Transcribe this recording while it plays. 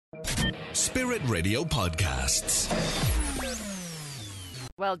Spirit Radio Podcasts.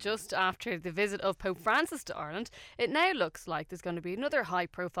 Well, just after the visit of Pope Francis to Ireland, it now looks like there's going to be another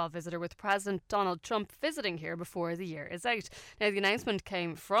high-profile visitor, with President Donald Trump visiting here before the year is out. Now, the announcement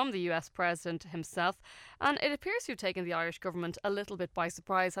came from the US President himself, and it appears to have taken the Irish government a little bit by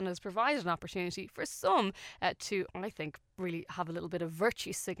surprise and has provided an opportunity for some to, I think, really have a little bit of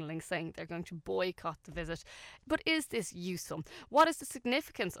virtue signalling, saying they're going to boycott the visit. But is this useful? What is the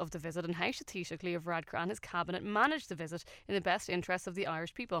significance of the visit, and how should Taoiseach Leo Varadkar and his cabinet manage the visit in the best interests of the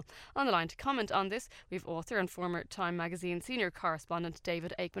Irish people? On the line to comment on this, we've author and former Time magazine senior correspondent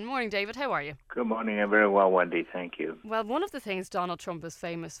David Aikman. Morning, David. How are you? Good morning. I'm very well, Wendy. Thank you. Well, one of the things Donald Trump is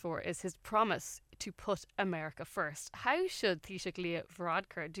famous for is his promise to put America first. How should Taoiseach Leo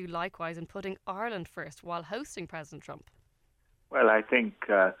Varadkar do likewise in putting Ireland first while hosting President Trump? Well, I think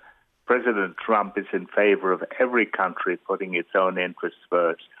President Trump is in favor of every country putting its own interests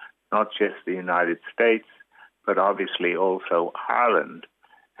first, not just the United States, but obviously also Ireland.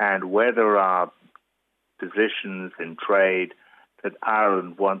 And where there are positions in trade that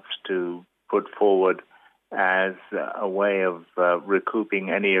Ireland wants to put forward as a way of recouping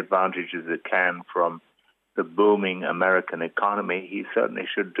any advantages it can from the booming American economy, he certainly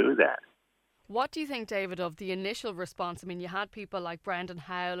should do that. What do you think, David, of the initial response? I mean, you had people like Brendan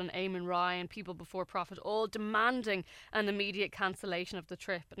Howell and Eamon Ryan, people before profit, all demanding an immediate cancellation of the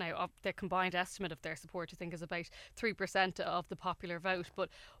trip. Now, the combined estimate of their support, I think, is about 3% of the popular vote. But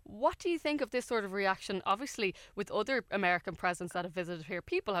what do you think of this sort of reaction? Obviously, with other American presidents that have visited here,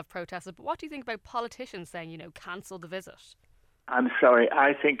 people have protested. But what do you think about politicians saying, cancel the visit? I'm sorry.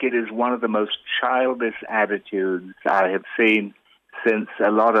 I think it is one of the most childish attitudes I have seen since a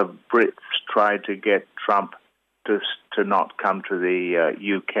lot of Brits tried to get Trump to not come to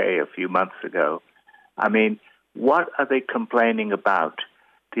the UK a few months ago. I mean, what are they complaining about?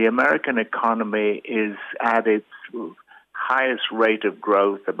 The American economy is at its highest rate of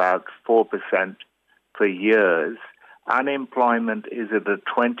growth, about 4% for years. Unemployment is at a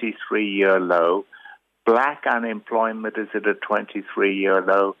 23-year low. Black unemployment is at a 23-year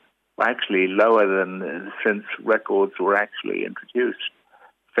low. Actually lower than since records were actually introduced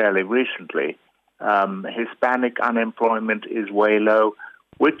fairly recently. Hispanic unemployment is way low.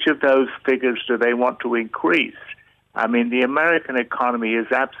 Which of those figures do they want to increase? I mean, the American economy is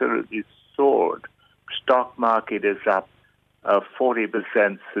absolutely soared. Stock market is up 40%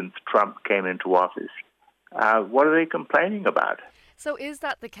 since Trump came into office. What are they complaining about? So is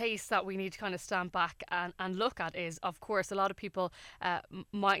that the case that we need to kind of stand back and look at? Is, of course, a lot of people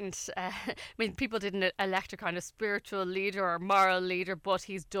mightn't, people didn't elect a kind of spiritual leader or moral leader, but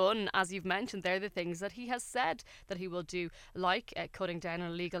he's done, as you've mentioned, they're the things that he has said that he will do, like cutting down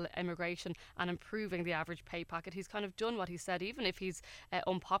on illegal immigration and improving the average pay packet. He's kind of done what he said, even if he's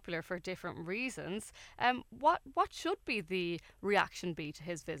unpopular for different reasons. What should be the reaction be to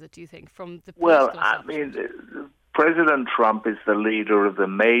his visit, do you think, from the political establishment? President Trump is the leader of the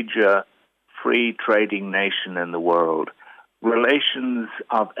major free trading nation in the world. Relations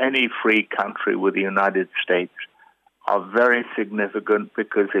of any free country with the United States are very significant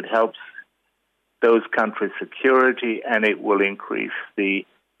because it helps those countries' security and it will increase the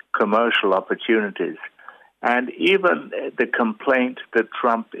commercial opportunities. And even the complaint that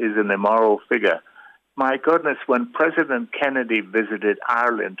Trump is an immoral figure. My goodness, when President Kennedy visited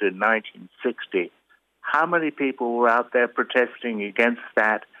Ireland in 1960, how many people were out there protesting against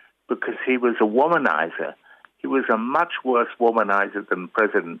that because he was a womanizer? He was a much worse womanizer than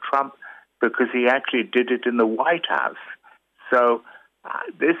President Trump because he actually did it in the White House. So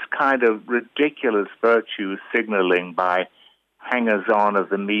this kind of ridiculous virtue signaling by hangers-on of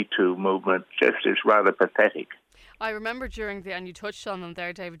the Me Too movement just is rather pathetic. I remember and you touched on them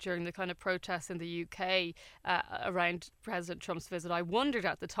there, David, during the kind of protests in the UK around President Trump's visit, I wondered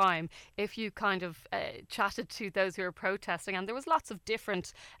at the time if you kind of chatted to those who were protesting, and there was lots of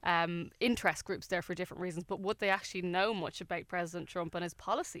different interest groups there for different reasons, but would they actually know much about President Trump and his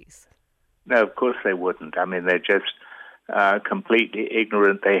policies? No, of course they wouldn't. I mean, they're just completely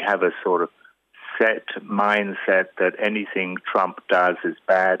ignorant. They have a sort of set mindset that anything Trump does is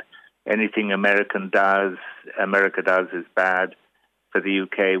bad. Anything America does is bad for the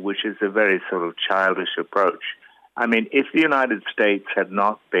UK, which is a very sort of childish approach. I mean, if the United States had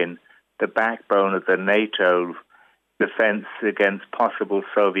not been the backbone of the NATO defense against possible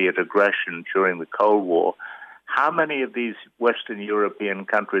Soviet aggression during the Cold War, how many of these Western European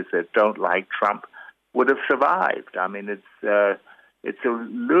countries that don't like Trump would have survived? I mean, it's a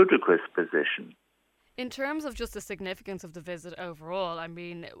ludicrous position. In terms of just the significance of the visit overall, I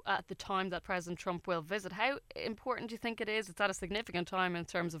mean, at the time that President Trump will visit, how important do you think it is? It's at a significant time in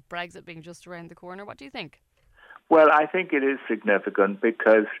terms of Brexit being just around the corner. What do you think? Well, I think it is significant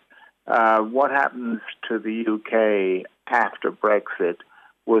because what happens to the UK after Brexit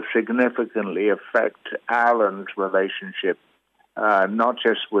will significantly affect Ireland's relationship, not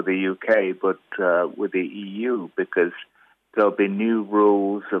just with the UK, but with the EU, because there'll be new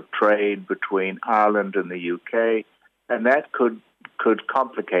rules of trade between Ireland and the UK, and that could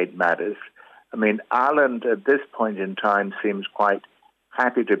complicate matters. I mean, Ireland at this point in time seems quite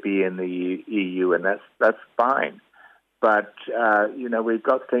happy to be in the EU, and that's fine. But, we've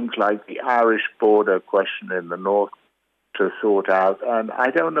got things like the Irish border question in the north to sort out, and I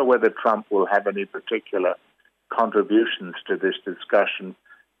don't know whether Trump will have any particular contributions to this discussion,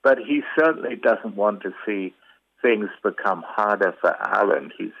 but he certainly doesn't want to see things become harder for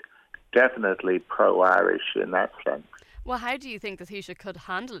Ireland. He's definitely pro-Irish in that sense. Well, how do you think that he could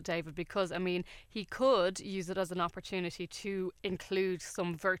handle it, David? Because, I mean, he could use it as an opportunity to include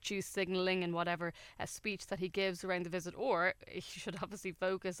some virtue signalling in whatever speech that he gives around the visit, or he should obviously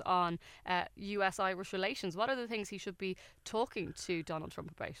focus on US-Irish relations. What are the things he should be talking to Donald Trump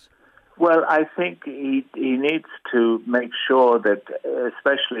about? Well, I think he needs to make sure that,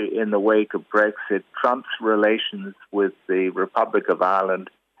 especially in the wake of Brexit, Trump's relations with the Republic of Ireland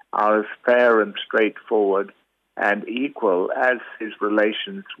are as fair and straightforward and equal as his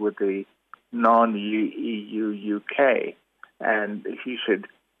relations with the non-EU UK. And he should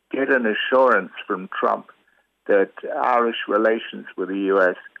get an assurance from Trump that Irish relations with the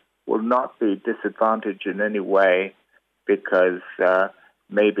US will not be disadvantaged in any way because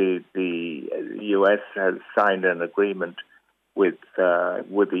maybe the US has signed an agreement with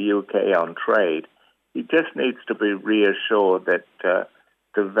the UK on trade. He just needs to be reassured that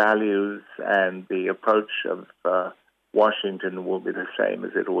the values and the approach of Washington will be the same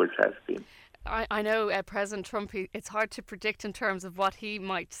as it always has been. I know President Trump, it's hard to predict in terms of what he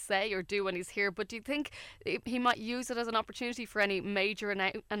might say or do when he's here, but do you think he might use it as an opportunity for any major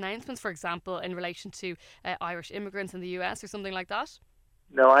announcements, for example, in relation to Irish immigrants in the US or something like that?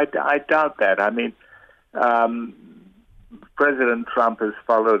 No, I doubt that. I mean, President Trump has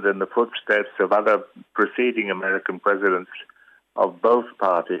followed in the footsteps of other preceding American presidents of both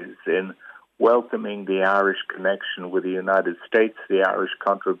parties in welcoming the Irish connection with the United States, the Irish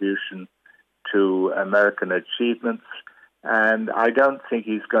contribution to American achievements, and I don't think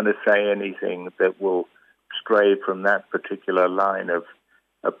he's going to say anything that will stray from that particular line of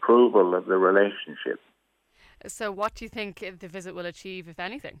approval of the relationship. So what do you think the visit will achieve, if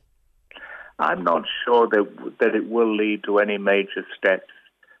anything? I'm not sure that it will lead to any major steps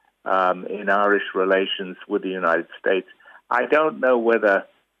in Irish relations with the United States. I don't know whether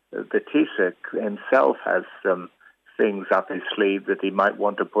the Taoiseach himself has some things up his sleeve that he might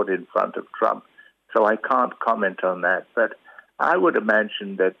want to put in front of Trump, so I can't comment on that. But I would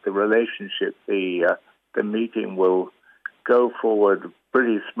imagine that the relationship, the meeting will go forward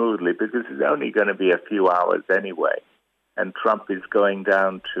pretty smoothly because it's only going to be a few hours anyway, and Trump is going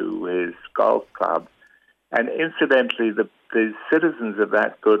down to his golf club. And incidentally, the citizens of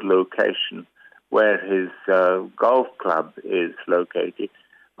that good location where his golf club is located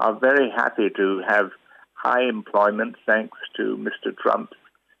are very happy to have high employment thanks to Mr. Trump's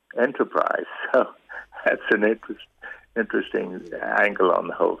enterprise. So that's an interesting angle on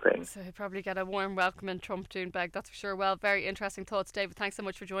the whole thing. So he'll probably get a warm welcome in Trump Doonbeg, that's for sure. Well, very interesting thoughts, David. Thanks so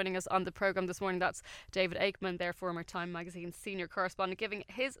much for joining us on the programme this morning. That's David Aikman, their former Time magazine senior correspondent, giving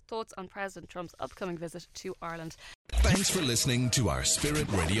his thoughts on President Trump's upcoming visit to Ireland. Thanks for listening to our Spirit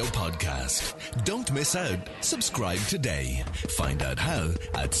Radio podcast. Don't miss out. Subscribe today. Find out how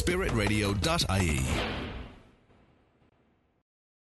at spiritradio.ie.